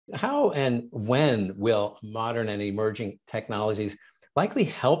How and when will modern and emerging technologies likely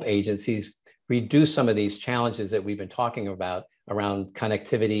help agencies reduce some of these challenges that we've been talking about around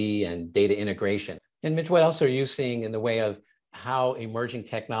connectivity and data integration? And Mitch, what else are you seeing in the way of how emerging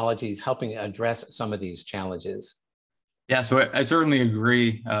technologies helping address some of these challenges? Yeah, so I certainly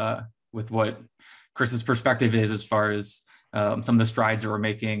agree with what Chris's perspective is as far as some of the strides that we're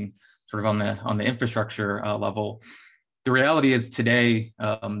making sort of on the infrastructure level. The reality is today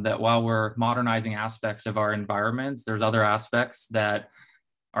that while we're modernizing aspects of our environments, there's other aspects that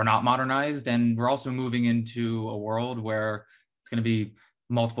are not modernized. And we're also moving into a world where it's going to be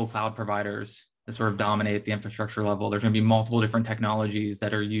multiple cloud providers that sort of dominate the infrastructure level. There's going to be multiple different technologies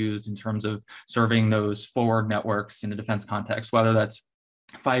that are used in terms of serving those forward networks in a defense context, whether that's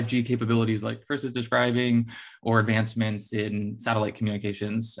 5G capabilities like Chris is describing, or advancements in satellite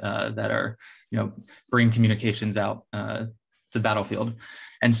communications that are, bring communications out to the battlefield.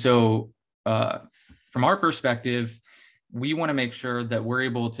 And so from our perspective, we want to make sure that we're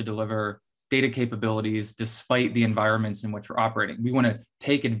able to deliver data capabilities despite the environments in which we're operating. We want to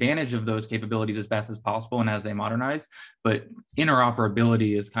take advantage of those capabilities as best as possible and as they modernize, but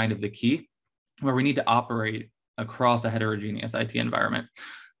interoperability is kind of the key, where we need to operate across a heterogeneous IT environment.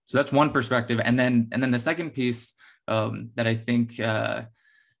 So that's one perspective. And then the second piece that I think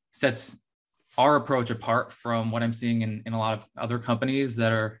sets our approach apart from what I'm seeing in a lot of other companies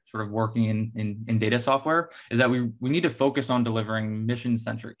that are sort of working in data software is that we need to focus on delivering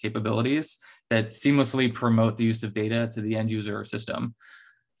mission-centric capabilities that seamlessly promote the use of data to the end user system.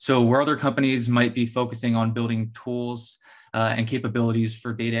 So where other companies might be focusing on building tools and capabilities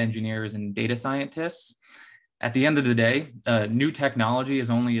for data engineers and data scientists, at the end of the day, new technology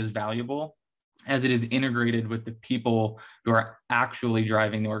is only as valuable as it is integrated with the people who are actually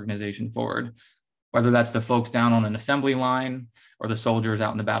driving the organization forward, whether that's the folks down on an assembly line or the soldiers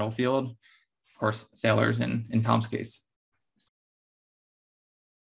out in the battlefield, of course, sailors in Tom's case.